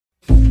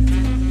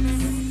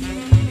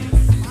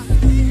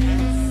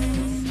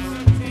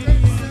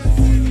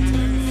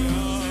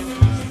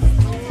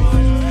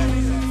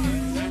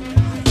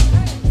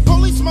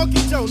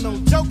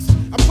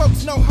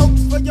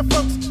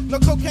no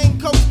cocaine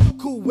coke,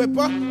 cool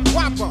whipper,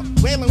 whopper,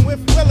 wailing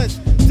with willers,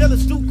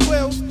 dealers do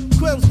quills,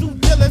 quills do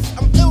dealers.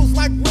 I'm ills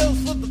like wills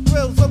for the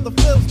thrills of the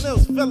fills,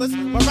 nils, fillers.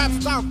 My rap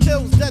style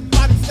kills, dead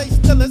bodies stay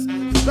stillers.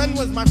 His friend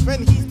was my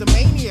friend, he's the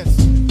manias.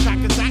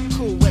 Crackers act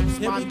cool whip,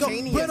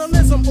 spontaneous.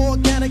 Rhythmism,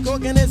 organic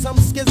organism,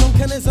 schism,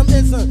 canism,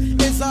 ism.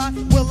 Is I,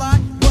 will I,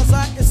 was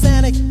I,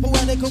 insanic,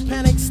 poetical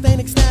panic, stain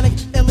ecstatic,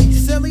 illy,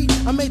 silly.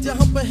 I made you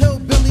hump a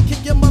hillbilly,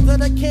 kick your mother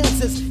to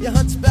Kansas. Your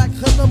hunchback,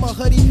 hoodlum, a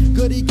hoodie,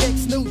 goody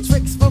gigs, new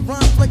tricks for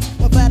rhyme flicks.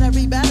 My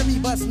battery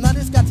bust,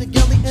 nutters, got your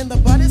gilly in the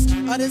butters.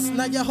 Others,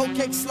 now your whole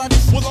cake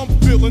sluttish. Well, I'm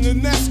feeling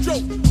an astro,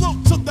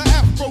 look to the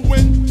afro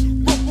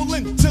in,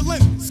 rumpling,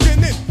 chillin',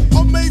 skinning,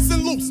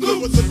 amazing loops,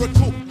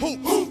 lyrical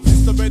hoops,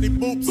 it's the ready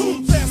boops,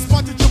 fast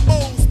watching your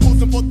bows,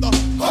 posing for the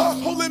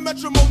holy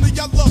matrimony.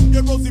 I love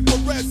your Rosie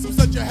Perez, who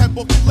said you had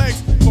both your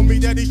legs. For me,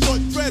 daddy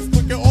short dress,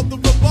 look at all the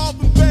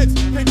revolving beds,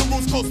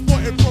 kangaroos, cold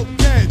sporting broke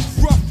heads.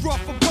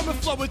 Rough, I'm coming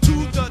flowing to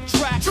the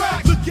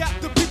track. Look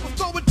at the people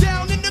throwing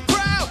down in the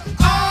crowd.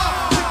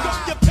 Pick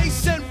up your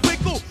pace and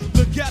wiggle.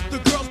 Look at the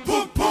girls,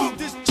 boom, boom,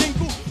 this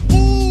jingle.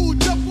 Ooh,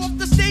 jump off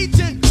the stage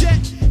and jet.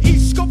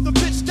 East scope the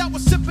bitch that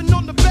was sipping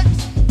on the Bex.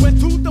 Went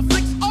through the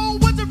flicks, oh,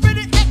 was it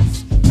rated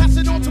X? Pass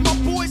it on to my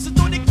boys so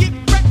don't they get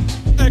wrecked.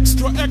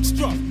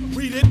 Extra,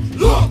 read it,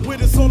 look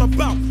what it's all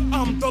about.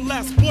 I'm the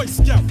last Boy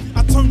Scout,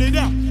 I turn it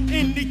out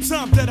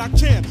anytime that I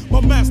can.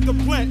 My master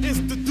plan is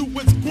to do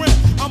what's grand.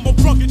 I'm a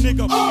rugged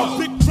nigga, a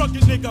big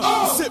rugged nigga.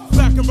 Sit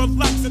back and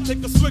relax and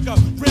take a swigger.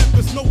 Rap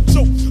is no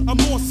joke, I'm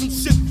on some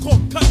shit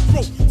called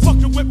cutthroat.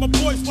 Fucking with my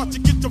boys, watch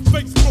you get your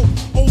face broke.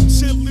 Old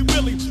Chilly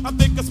Willy, I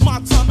think it's my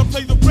time to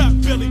play the rap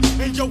Billy.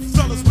 And yo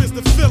fellas, where's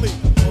the Philly?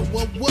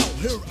 Well,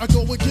 here I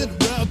go again,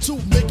 round two,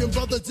 making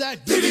brothers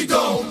act diddy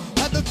go.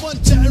 Having fun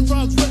chatting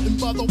rhymes written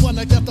by the one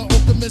I got the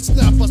ultimate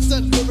snap. I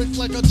set lyrics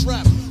like a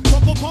trap.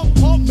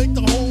 Pump, make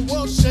the whole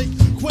world shake.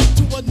 Quake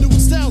to a new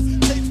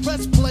sound, take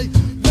press play.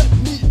 Let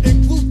me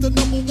include the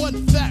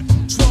 #1 fact.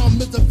 Trom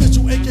is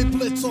official, AK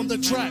Blitz on the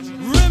track.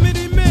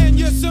 Remedy Man,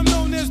 yes, I'm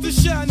known as the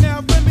shot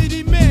now.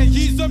 Remedy Man,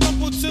 he's a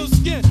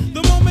Rumpletilskinz.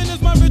 The moment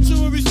is my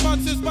ritual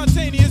response is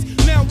spontaneous.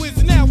 Now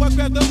is now, I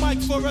grab the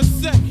mic for a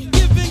sec.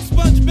 Giving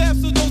sponge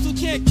baths to those who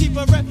can't keep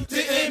a rep.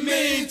 Didn't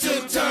mean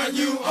to turn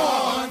you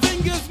on.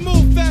 Fingers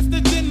move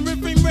faster than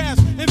ripping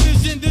raps.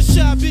 Envision the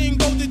shot being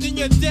bolder than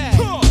your dad.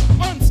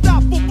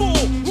 Unstoppable,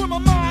 where my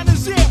mind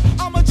is here.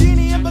 I'm a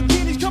genie in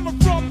bikinis coming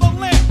from the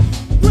lamp.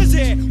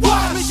 Rizzy,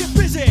 why make it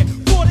busy?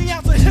 40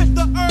 ounces hit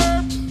the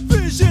herb.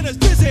 Vision is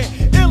dizzy.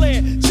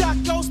 Illy,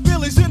 Jocko's,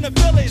 Billy's in the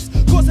Phillies.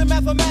 Causing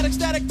mathematics,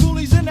 static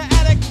toolies in the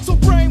attic. So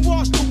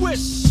brainwash the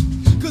wish,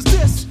 cause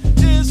this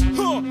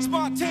is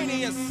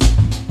spontaneous.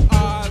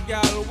 All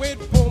gal with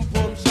boom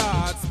boom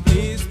shots,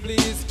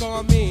 please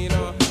come in.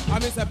 I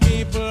miss the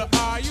people,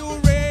 are you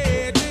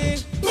ready?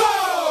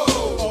 Whoa!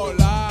 Oh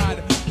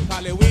Lord,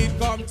 Hollywood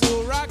come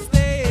to rock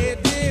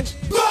steady.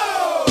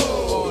 Whoa!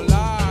 Oh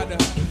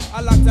Lord,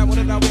 a long time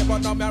wouldn't wait,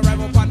 but now me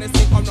arrive up on the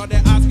scene. Come now they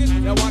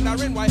asking, they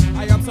wondering why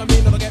I am so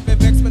mean. Never get me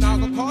vexed, me now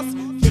go cuss.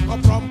 Kick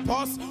up from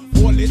pus,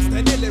 hold it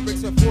steady,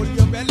 lyrics will full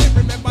your belly.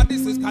 Remember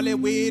this is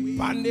Hollywood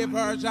bandy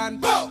version.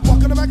 Whoa!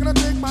 Walking the back and I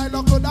take my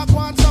luck, could I go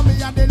on some me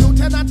and the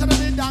lieutenant to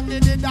the dang,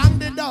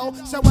 the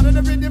do. So one of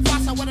the rhythm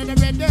fast, and one of the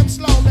rhythm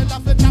slow. They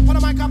love the top of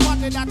the mic and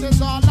party, that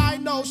is all I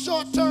know.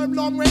 Short term,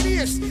 long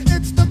radius,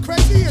 it's the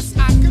craziest.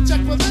 I can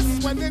check for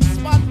this when it's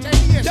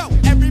spontaneous. Yo,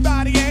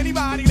 everybody,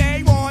 anybody,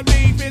 they want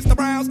beef. It's the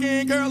brown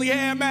skin, curly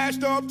hair,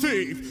 mashed up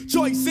teeth.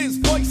 Choices,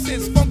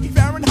 voices, funky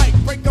Fahrenheit.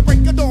 Break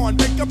a dawn,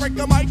 break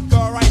a mic,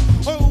 alright.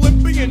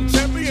 Olympian,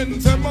 champion,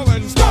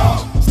 Timberland star.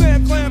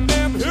 Slam, clam,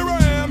 bam, here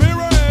I am.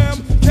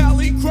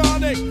 Cali,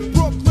 Chronic,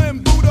 Brooklyn,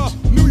 Buddha,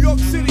 New York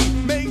City,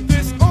 made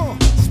this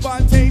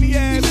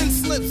spontaneous. Even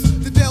slips,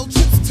 the Dell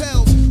chips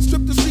tells.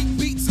 Strip the street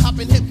beats,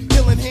 hopping hip,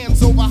 killing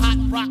hands over hot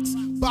rocks.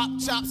 Bop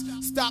chops,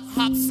 stop,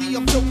 hop, see,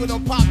 I'm joking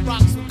on pop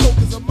rocks. With coke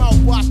as a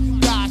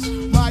mouthwash, gosh,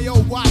 my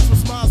old watch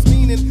was mine's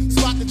meaning.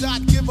 Spot the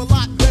dot, give a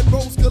lot, red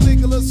rose,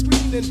 Caligula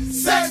screaming.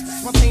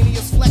 Sex,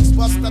 spontaneous flex,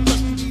 bust, I touch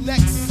you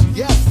next.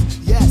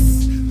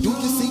 Yes, you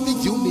can see the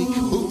unique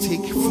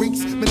boutique freaks,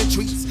 many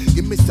treats.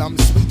 Give me some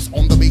sweets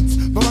on the beats.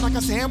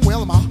 Veronica Sam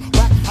Wilma,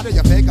 whack, how do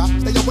you figure?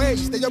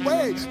 Stay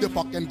away, you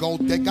fucking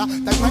gold digger.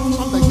 Direct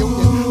from the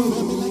union,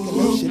 feel me like a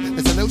lotion.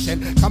 The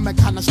solution, coming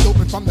kinda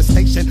stupid from the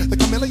station. The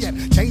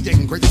chameleon,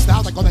 changing, crazy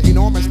styles like all the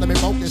enormous. Let me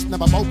focus,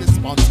 never bogus,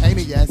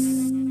 spontaneous.